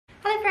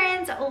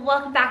Hello friends,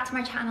 welcome back to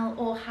my channel,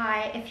 or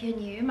hi if you're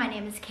new. My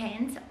name is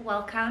Kent,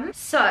 welcome.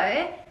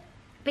 So,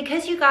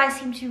 because you guys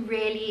seem to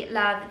really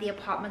love the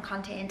apartment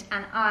content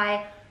and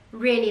I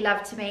really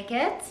love to make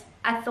it,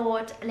 I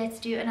thought let's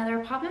do another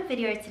apartment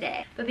video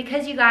today. But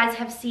because you guys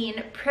have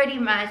seen pretty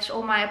much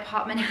all my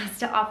apartment has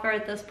to offer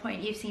at this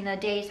point, you've seen a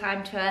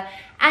daytime tour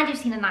and you've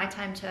seen a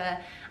nighttime tour,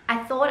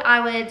 I thought I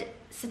would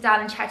sit down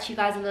and chat to you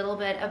guys a little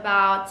bit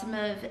about some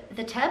of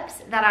the tips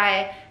that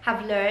I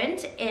have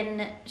learned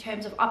in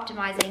terms of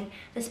optimizing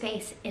the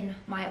space in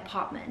my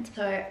apartment.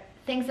 So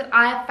things that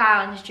I have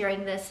found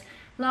during this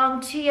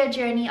long 2-year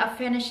journey of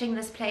furnishing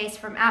this place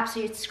from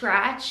absolute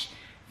scratch,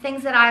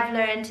 things that I've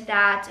learned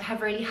that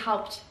have really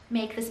helped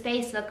make the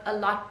space look a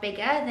lot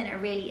bigger than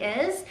it really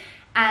is,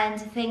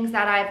 and things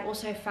that I've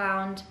also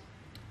found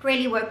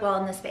really work well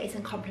in the space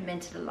and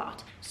complement it a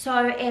lot.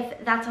 So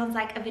if that sounds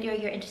like a video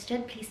you're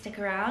interested, please stick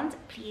around.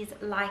 Please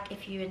like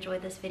if you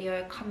enjoyed this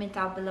video, comment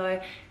down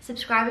below,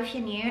 subscribe if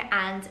you're new,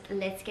 and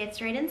let's get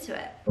straight into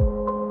it.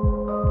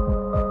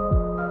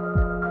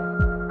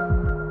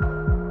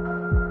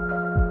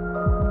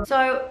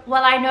 So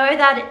while I know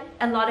that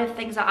a lot of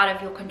things are out of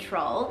your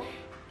control,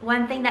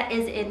 one thing that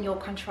is in your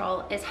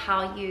control is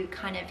how you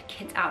kind of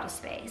kit out a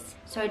space.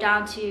 So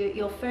down to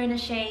your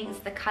furnishings,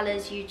 the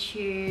colors you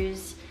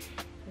choose,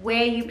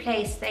 where you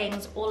place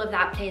things, all of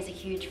that plays a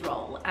huge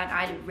role, and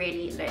I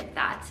really learned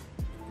that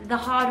the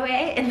hard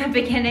way in the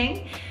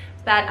beginning.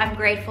 But I'm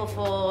grateful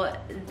for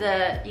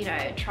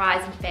the,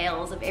 tries and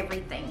fails of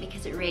everything,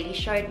 because it really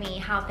showed me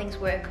how things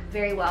work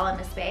very well in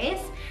the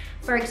space.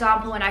 For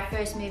example, when I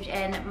first moved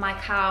in, my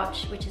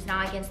couch, which is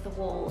now against the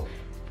wall,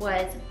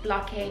 was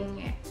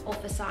blocking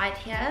off the side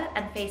here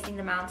and facing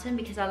the mountain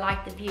because I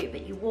liked the view,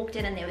 but you walked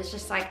in and there was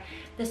just like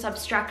this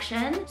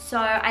obstruction. So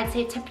I'd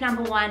say tip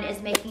number one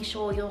is making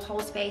sure your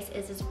whole space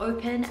is as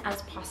open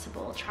as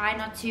possible. Try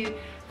not to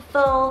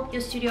fill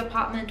your studio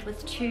apartment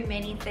with too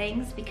many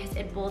things, because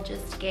it will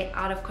just get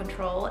out of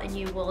control and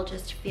you will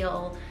just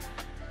feel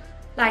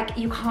like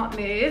you can't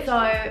move.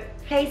 So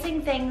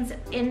placing things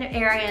in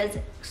areas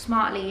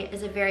smartly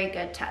is a very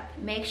good tip.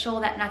 Make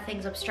sure that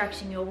nothing's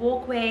obstructing your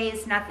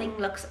walkways, nothing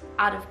looks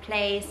out of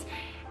place.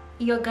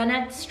 You're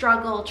gonna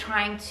struggle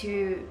trying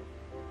to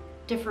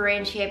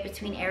differentiate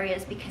between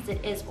areas because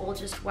it is all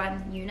just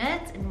one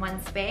unit in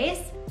one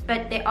space,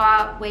 but there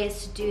are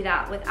ways to do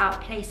that without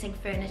placing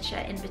furniture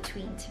in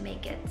between to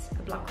make it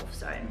a block off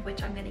zone,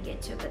 which I'm going to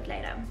get to a bit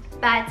later.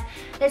 But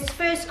let's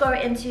first go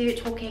into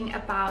talking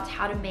about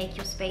how to make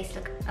your space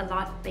look a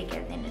lot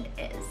bigger than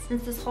it is.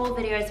 Since this whole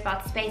video is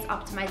about space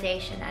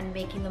optimization and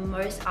making the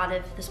most out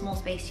of the small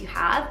space you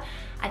have,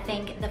 I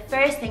think the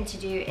first thing to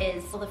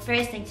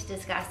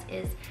discuss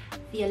is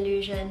the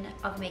illusion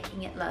of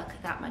making it look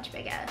that much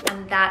bigger,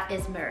 and that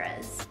is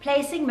mirrors.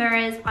 Placing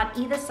mirrors on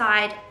either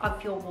side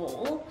of your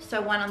wall, so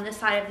one on this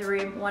side of the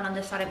room, one on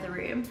this side of the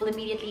room, will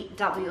immediately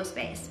double your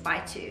space by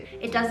 2.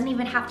 It doesn't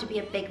even have to be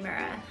a big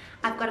mirror.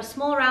 I've got a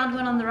small round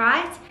one on the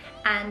right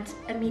and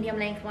a medium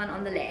length one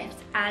on the left,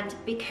 and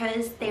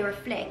because they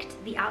reflect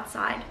the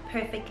outside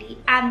perfectly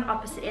and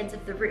opposite ends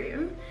of the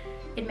room,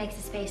 it makes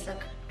the space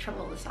look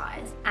triple the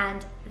size.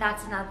 And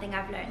that's another thing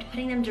I've learned,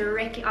 putting them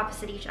directly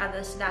opposite each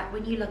other so that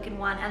when you look in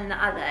one and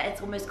the other,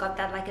 it's almost got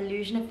that like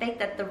illusion effect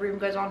that the room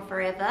goes on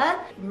forever.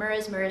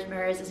 Mirrors, mirrors,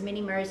 mirrors, as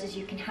many mirrors as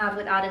you can have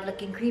without it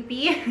looking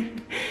creepy.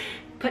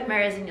 Put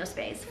mirrors in your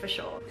space for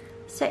sure.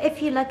 So if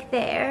you look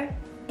there,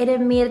 it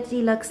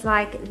immediately looks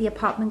like the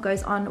apartment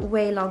goes on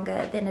way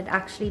longer than it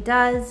actually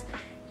does.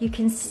 You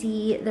can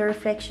see the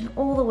reflection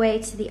all the way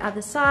to the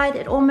other side.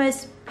 It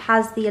almost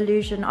has the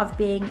illusion of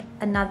being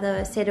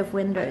another set of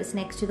windows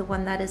next to the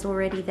one that is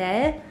already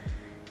there.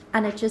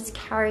 And it just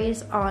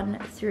carries on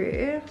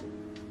through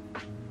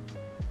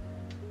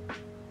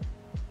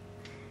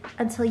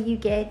until you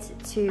get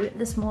to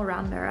the small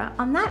round mirror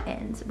on that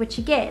end, which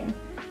again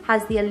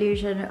has the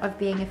illusion of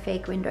being a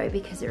fake window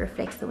because it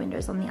reflects the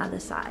windows on the other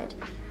side.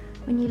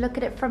 When you look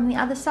at it from the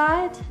other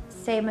side,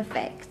 same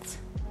effect.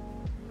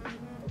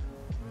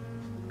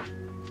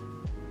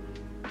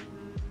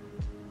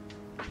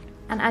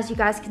 And as you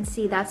guys can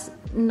see, that's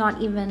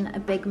not even a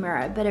big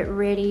mirror, but it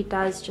really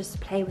does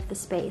just play with the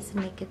space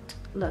and make it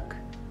look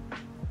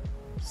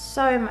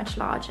so much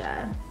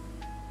larger.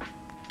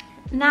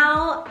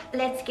 Now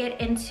let's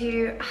get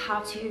into how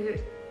to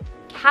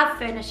have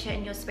furniture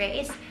in your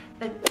space,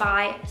 but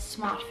buy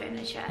smart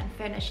furniture, and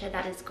furniture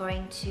that is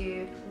going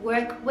to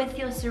work with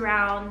your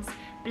surrounds,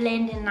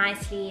 blend in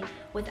nicely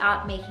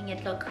without making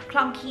it look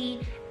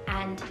clunky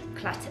and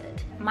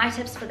cluttered. My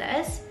tips for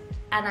this,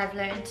 and I've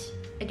learned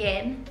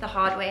again the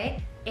hard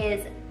way,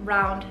 is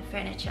round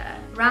furniture.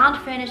 Round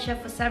furniture,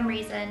 for some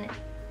reason,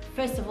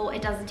 first of all,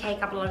 it doesn't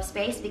take up a lot of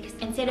space, because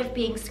instead of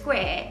being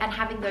square and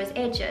having those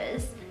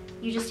edges,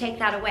 you just take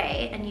that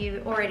away and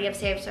you already have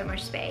saved so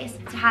much space.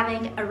 So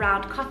having a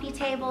round coffee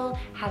table,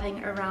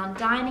 having a round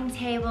dining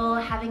table,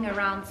 having a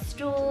round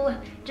stool,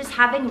 just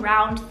having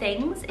round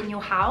things in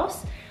your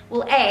house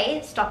will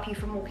A, stop you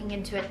from walking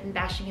into it and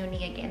bashing your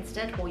knee against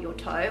it or your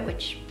toe,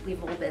 which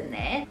we've all been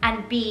there,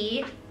 and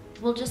B,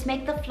 will just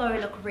make the flow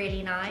look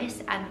really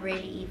nice and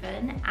really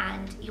even,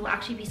 and you'll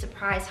actually be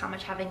surprised how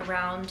much having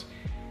round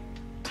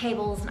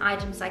tables and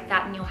items like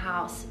that in your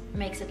house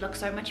makes it look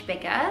so much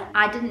bigger.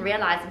 I didn't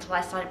realize until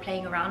I started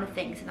playing around with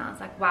things, and I was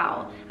like,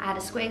 wow, I had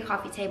a square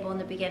coffee table in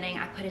the beginning.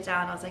 I put it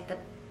down, I was like, that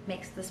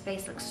makes the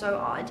space look so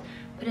odd.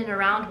 Put in a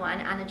round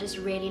one, and it just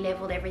really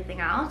leveled everything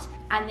out.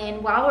 And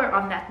then while we're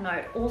on that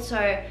note,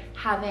 also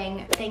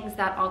having things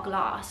that are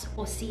glass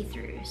or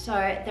see-through. So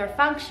they're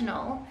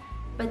functional,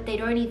 but they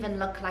don't even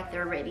look like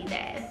they're already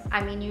there.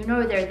 I mean, you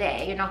know they're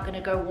there. You're not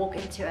gonna go walk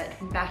into it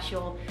and bash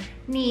your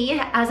knee,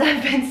 as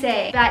I've been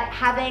saying. But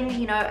having,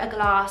 you know, a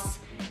glass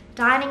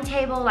dining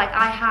table like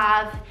I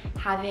have,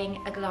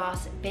 having a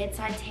glass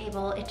bedside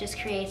table, it just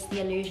creates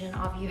the illusion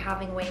of you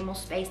having way more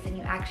space than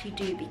you actually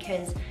do,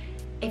 because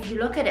if you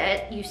look at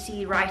it, you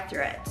see right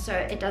through it. So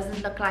it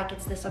doesn't look like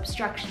it's this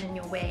obstruction in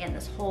your way and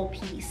this whole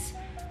piece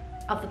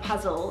of the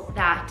puzzle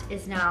that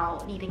is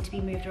now needing to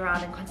be moved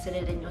around and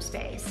considered in your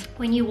space.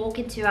 When you walk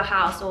into a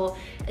house or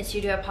a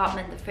studio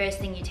apartment, the first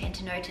thing you tend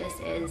to notice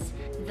is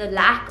the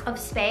lack of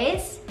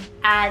space.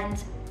 And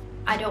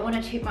I don't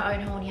want to toot my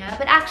own horn here,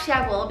 but actually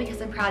I will,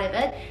 because I'm proud of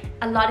it.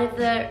 A lot of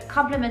the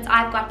compliments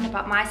I've gotten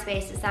about my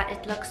space is that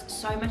it looks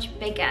so much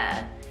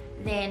bigger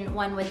than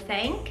one would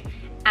think.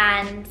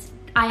 And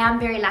I am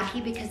very lucky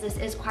because this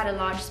is quite a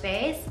large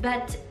space,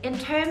 but in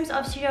terms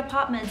of studio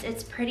apartments,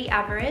 it's pretty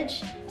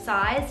average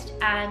sized,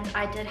 and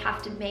I did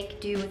have to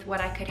make do with what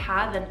I could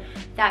have. And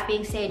that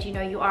being said, you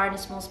know, you are in a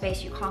small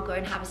space, you can't go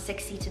and have a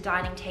 6-seater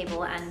dining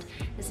table and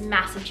this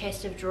massive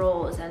chest of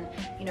drawers and,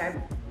 you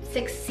know,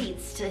 6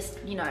 seats to,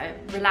 you know,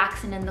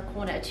 relaxing in the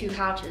corner, 2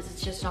 couches.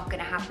 It's just not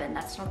gonna happen.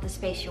 That's not the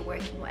space you're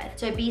working with.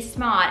 So be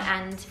smart,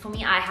 and for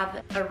me, I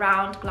have a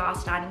round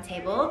glass dining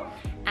table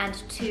and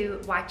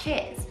 2 white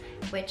chairs,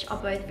 which are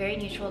both very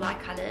neutral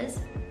light colors.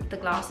 The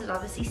glass is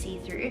obviously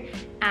see-through,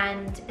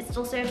 and it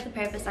still serves the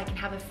purpose. I can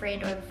have a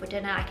friend over for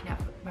dinner, I can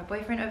have my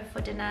boyfriend over for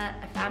dinner,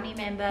 a family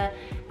member,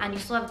 and you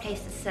still have a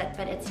place to sit,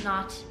 but it's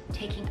not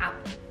taking up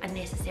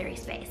unnecessary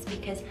space,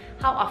 because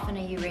how often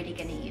are you really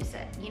going to use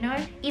it, you know?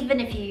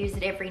 Even if you use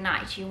it every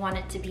night, you want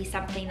it to be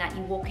something that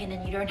you walk in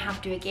and you don't have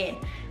to, again,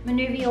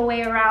 maneuver your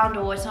way around,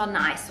 or it's on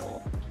ice.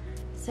 Or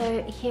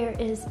so here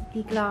is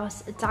the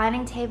glass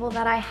dining table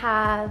that I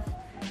have.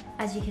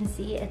 As you can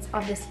see, it's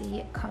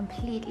obviously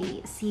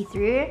completely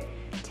see-through,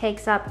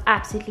 takes up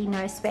absolutely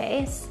no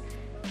space.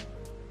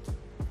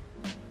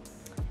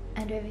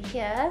 And over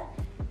here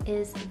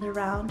is the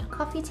round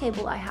coffee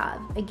table I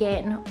have.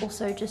 Again,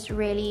 also just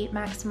really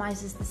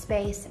maximizes the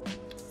space.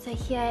 So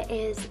here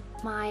is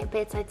my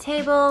bedside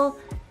table.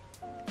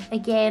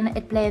 Again,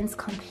 it blends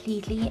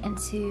completely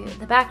into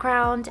the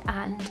background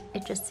and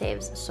it just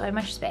saves so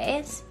much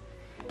space.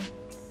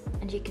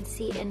 And you can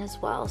see in as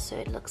well, so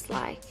it looks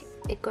like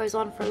it goes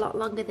on for a lot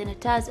longer than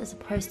it does, as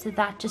opposed to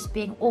that just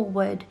being all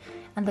wood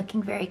and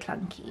looking very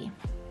clunky.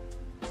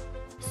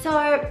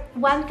 So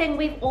one thing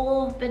we've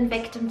all been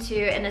victim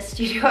to in a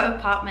studio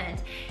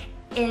apartment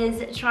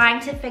is trying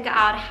to figure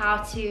out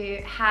how to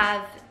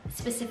have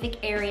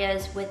specific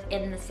areas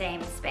within the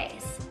same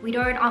space. We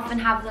don't often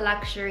have the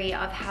luxury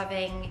of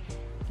having,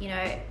 you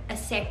know, a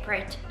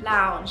separate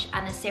lounge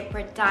and a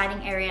separate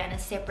dining area and a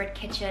separate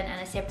kitchen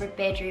and a separate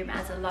bedroom,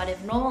 as a lot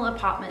of normal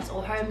apartments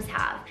or homes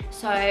have.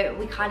 So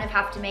we kind of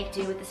have to make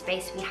do with the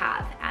space we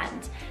have,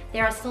 and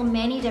there are still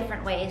many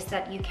different ways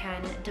that you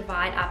can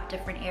divide up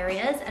different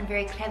areas, and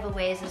very clever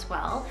ways as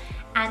well.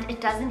 And it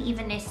doesn't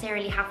even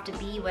necessarily have to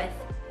be with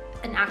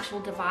an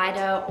actual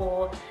divider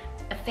or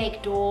a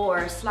fake door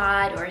or a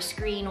slide or a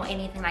screen or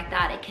anything like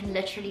that. It can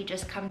literally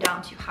just come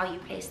down to how you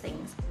place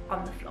things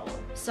on the floor.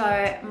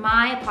 So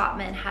my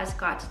apartment has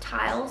got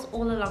tiles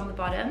all along the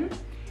bottom,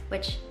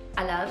 which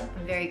I love,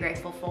 I'm very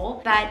grateful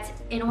for. But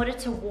in order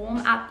to warm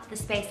up the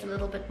space a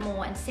little bit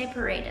more and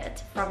separate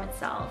it from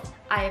itself,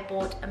 I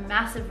bought a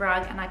massive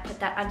rug and I put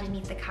that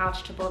underneath the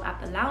couch to build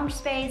up a lounge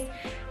space.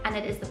 And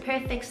it is the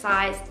perfect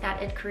size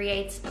that it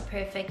creates a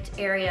perfect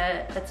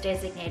area that's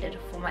designated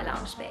for my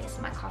lounge space.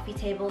 My coffee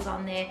table's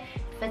on there,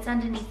 it fits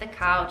underneath the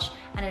couch,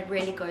 and it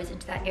really goes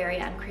into that area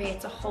and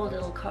creates a whole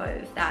little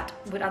cove that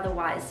would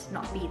otherwise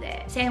not be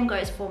there. Same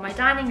goes for my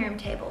dining room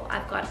table.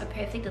 I've got a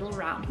perfect little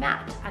round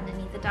mat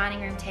underneath the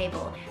dining room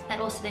table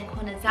that also then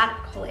corners that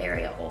whole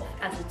area off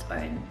as its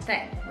own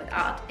thing,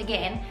 without,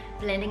 again,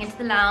 blending into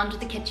the lounge or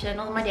the kitchen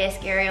or my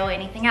desk area or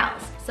anything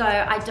else. So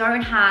I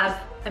don't have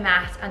a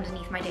mat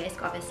underneath my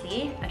desk,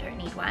 obviously. I don't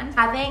need one.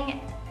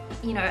 Having,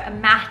 you know, a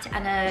mat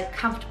and a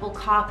comfortable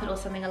carpet or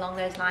something along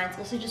those lines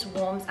also just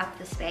warms up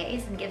the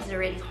space and gives it a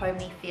really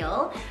homely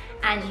feel.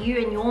 And you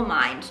in your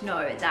mind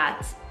know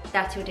that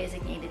that's your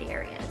designated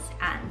areas,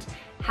 and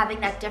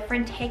having that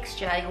different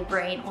texture, your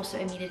brain also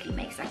immediately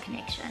makes that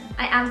connection.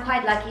 I am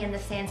quite lucky in the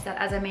sense that,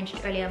 as I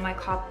mentioned earlier, my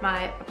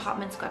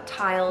apartment's got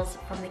tiles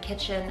from the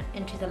kitchen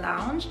into the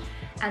lounge,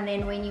 and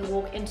then when you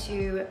walk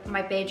into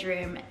my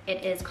bedroom,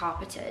 it is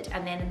carpeted,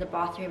 and then in the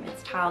bathroom,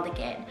 it's tiled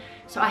again.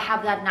 So I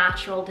have that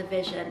natural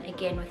division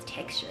again with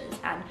textures,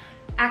 and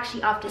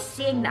actually after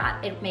seeing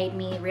that, it made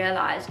me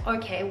realize,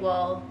 okay,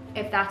 well,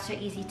 if that's so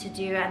easy to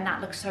do and that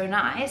looks so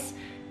nice,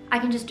 I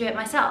can just do it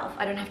myself.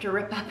 I don't have to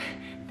rip up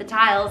the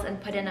tiles and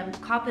put in a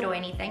carpet or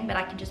anything, but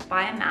I can just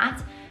buy a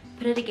mat,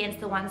 put it against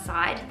the one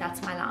side,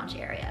 that's my lounge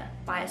area.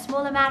 Buy a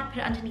smaller mat, put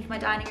it underneath my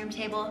dining room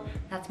table,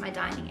 that's my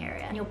dining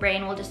area. And your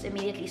brain will just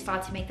immediately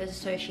start to make those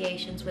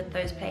associations with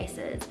those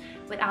places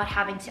without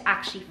having to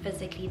actually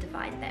physically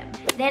divide them.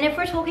 Then if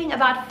we're talking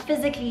about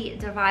physically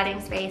dividing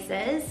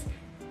spaces,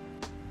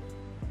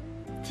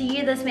 to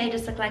you this may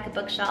just look like a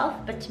bookshelf,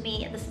 but to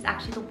me this is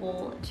actually the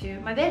wall to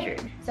my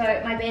bedroom. So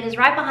my bed is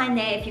right behind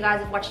there. If you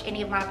guys have watched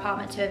any of my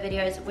apartment tour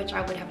videos, which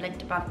I would have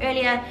linked above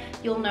earlier,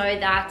 you'll know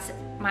that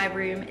my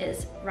room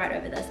is right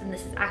over this, and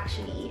this is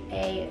actually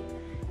a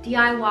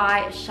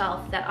DIY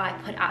shelf that I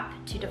put up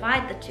to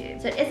divide the two.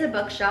 So it is a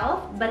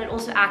bookshelf, but it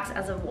also acts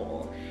as a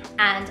wall.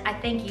 And I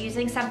think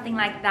using something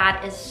like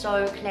that is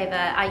so clever.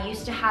 I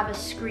used to have a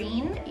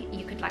screen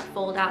you could like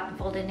fold out and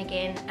fold in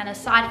again, and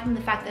aside from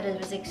the fact that it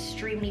was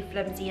extremely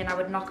flimsy and I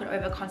would knock it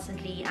over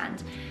constantly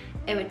and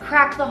it would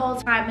crack the whole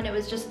time and it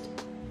was just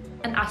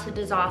an utter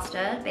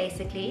disaster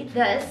basically,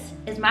 this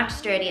is much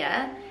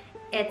sturdier.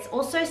 It's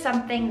also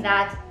something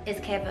that is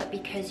clever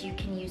because you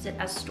can use it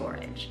as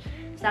storage.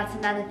 So that's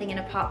another thing in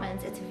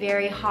apartments. It's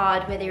very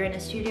hard, whether you're in a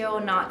studio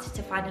or not,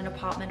 to find an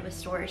apartment with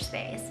storage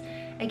space.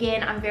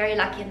 Again, I'm very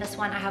lucky in this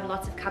one. I have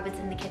lots of cupboards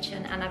in the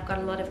kitchen and I've got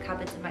a lot of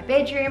cupboards in my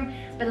bedroom,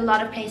 but a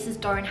lot of places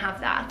don't have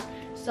that.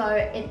 So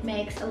it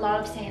makes a lot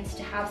of sense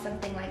to have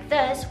something like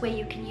this where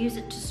you can use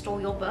it to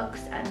store your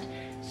books and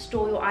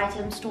store your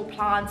items, store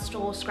plants,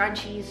 store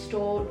scrunchies,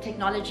 store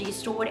technology,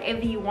 store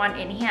whatever you want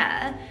in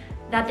here.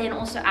 That then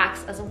also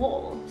acts as a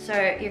wall. So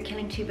you're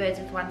killing two birds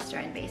with one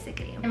stone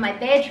basically. In my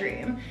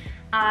bedroom,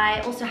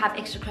 I also have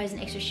extra clothes and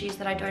extra shoes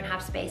that I don't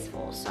have space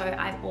for. So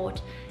I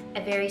bought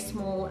a very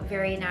small,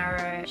 very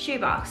narrow shoe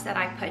box that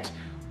I put,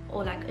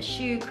 or like a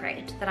shoe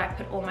crate that I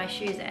put all my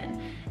shoes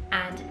in.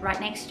 And right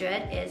next to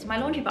it is my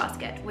laundry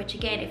basket, which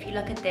again, if you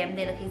look at them,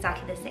 they look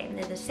exactly the same.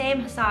 They're the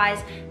same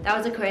size. That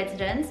was a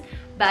coincidence,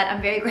 but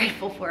I'm very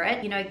grateful for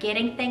it. You know,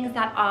 getting things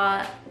that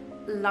are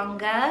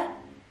longer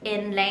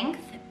in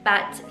length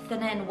but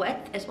thinner in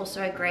width is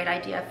also a great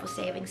idea for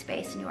saving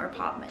space in your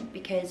apartment,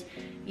 because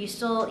you're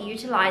still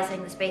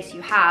utilizing the space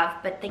you have,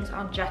 but things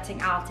aren't jutting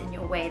out in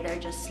your way, they're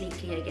just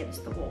sleekly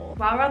against the wall.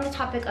 While we're on the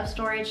topic of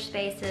storage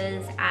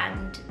spaces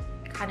and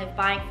kind of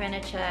buying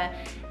furniture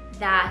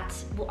that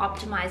will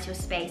optimize your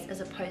space as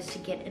opposed to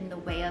get in the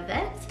way of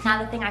it,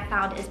 another thing I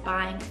found is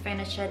buying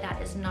furniture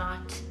that is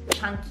not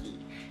chunky.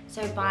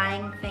 So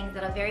buying things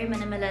that are very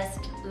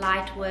minimalist,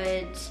 light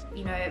wood,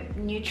 you know,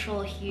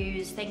 neutral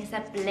hues, things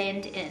that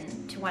blend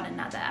in to one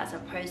another as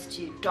opposed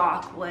to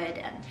dark wood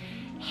and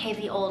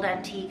heavy old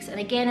antiques.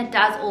 And again, it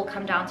does all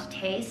come down to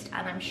taste,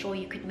 and I'm sure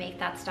you could make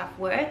that stuff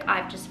work.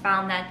 I've just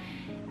found that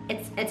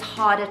it's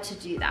harder to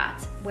do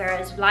that.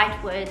 Whereas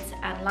light woods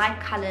and light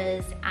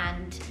colors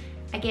and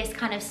I guess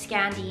kind of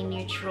Scandi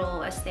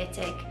neutral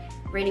aesthetic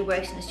really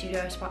works in a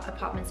studio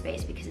apartment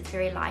space because it's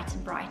very light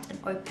and bright and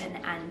open,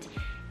 and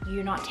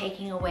you're not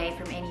taking away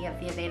from any of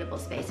the available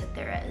space that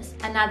there is.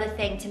 Another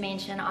thing to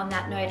mention on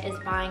that note is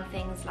buying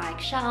things like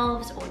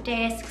shelves or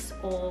desks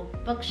or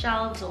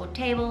bookshelves or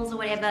tables or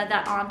whatever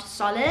that aren't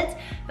solid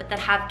but that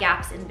have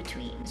gaps in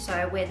between.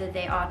 So whether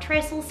they are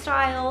trestle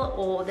style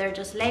or they're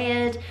just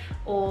layered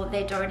or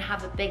they don't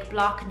have a big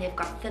block and they've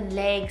got thin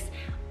legs,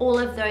 all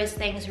of those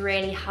things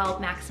really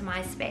help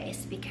maximize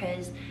space,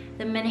 because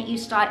the minute you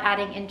start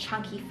adding in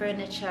chunky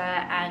furniture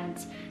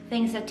and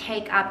things that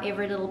take up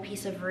every little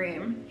piece of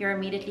room, you're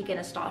immediately going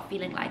to start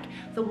feeling like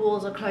the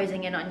walls are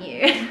closing in on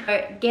you.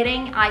 So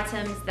getting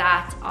items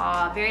that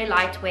are very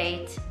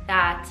lightweight,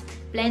 that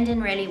blend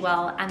in really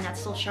well, and that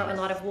still show a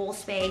lot of wall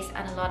space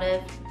and a lot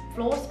of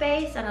floor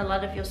space and a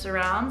lot of your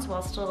surrounds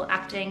while still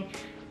acting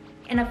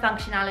in a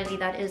functionality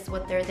that is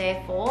what they're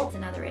there for. It's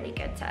another really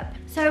good tip.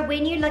 So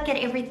when you look at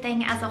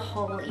everything as a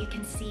whole, you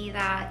can see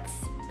that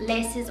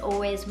less is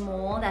always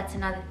more. That's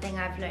another thing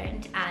I've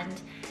learned.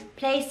 And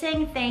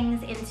placing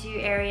things into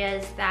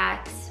areas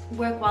that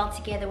work well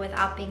together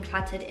without being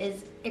cluttered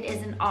is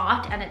an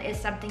art, and it is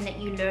something that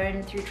you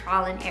learn through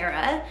trial and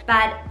error.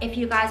 But if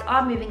you guys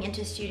are moving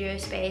into studio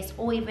space,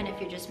 or even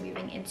if you're just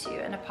moving into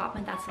an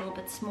apartment that's a little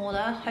bit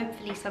smaller,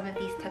 hopefully some of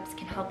these tips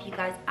can help you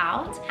guys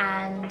out.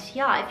 And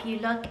yeah, if you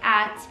look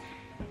at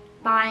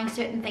buying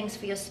certain things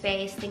for your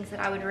space, things that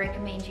I would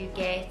recommend you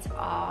get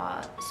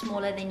are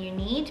smaller than you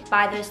need.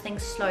 Buy those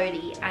things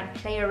slowly and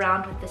play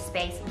around with the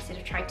space instead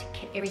of trying to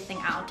kit everything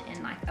out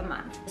in like a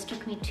month. This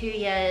took me 2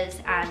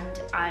 years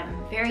and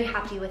I'm very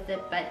happy with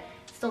it, but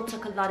still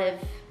took a lot of,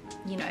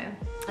 you know,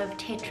 of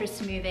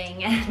Tetris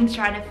moving and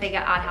trying to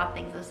figure out how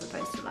things are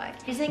supposed to look.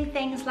 Using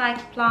things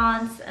like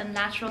plants and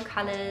natural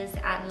colors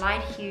and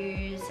light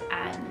hues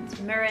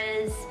and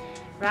mirrors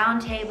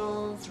round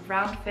tables,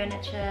 round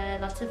furniture,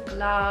 lots of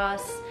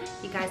glass.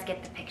 You guys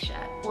get the picture.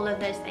 All of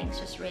those things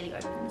just really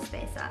open the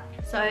space up.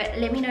 So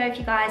let me know if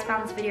you guys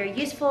found this video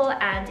useful,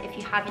 and if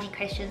you have any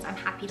questions, I'm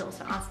happy to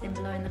also answer them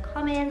below in the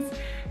comments.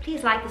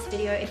 Please like this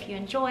video if you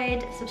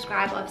enjoyed,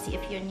 subscribe obviously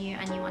if you're new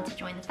and you want to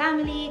join the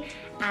family,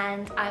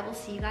 and I will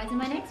see you guys in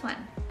my next one.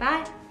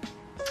 Bye!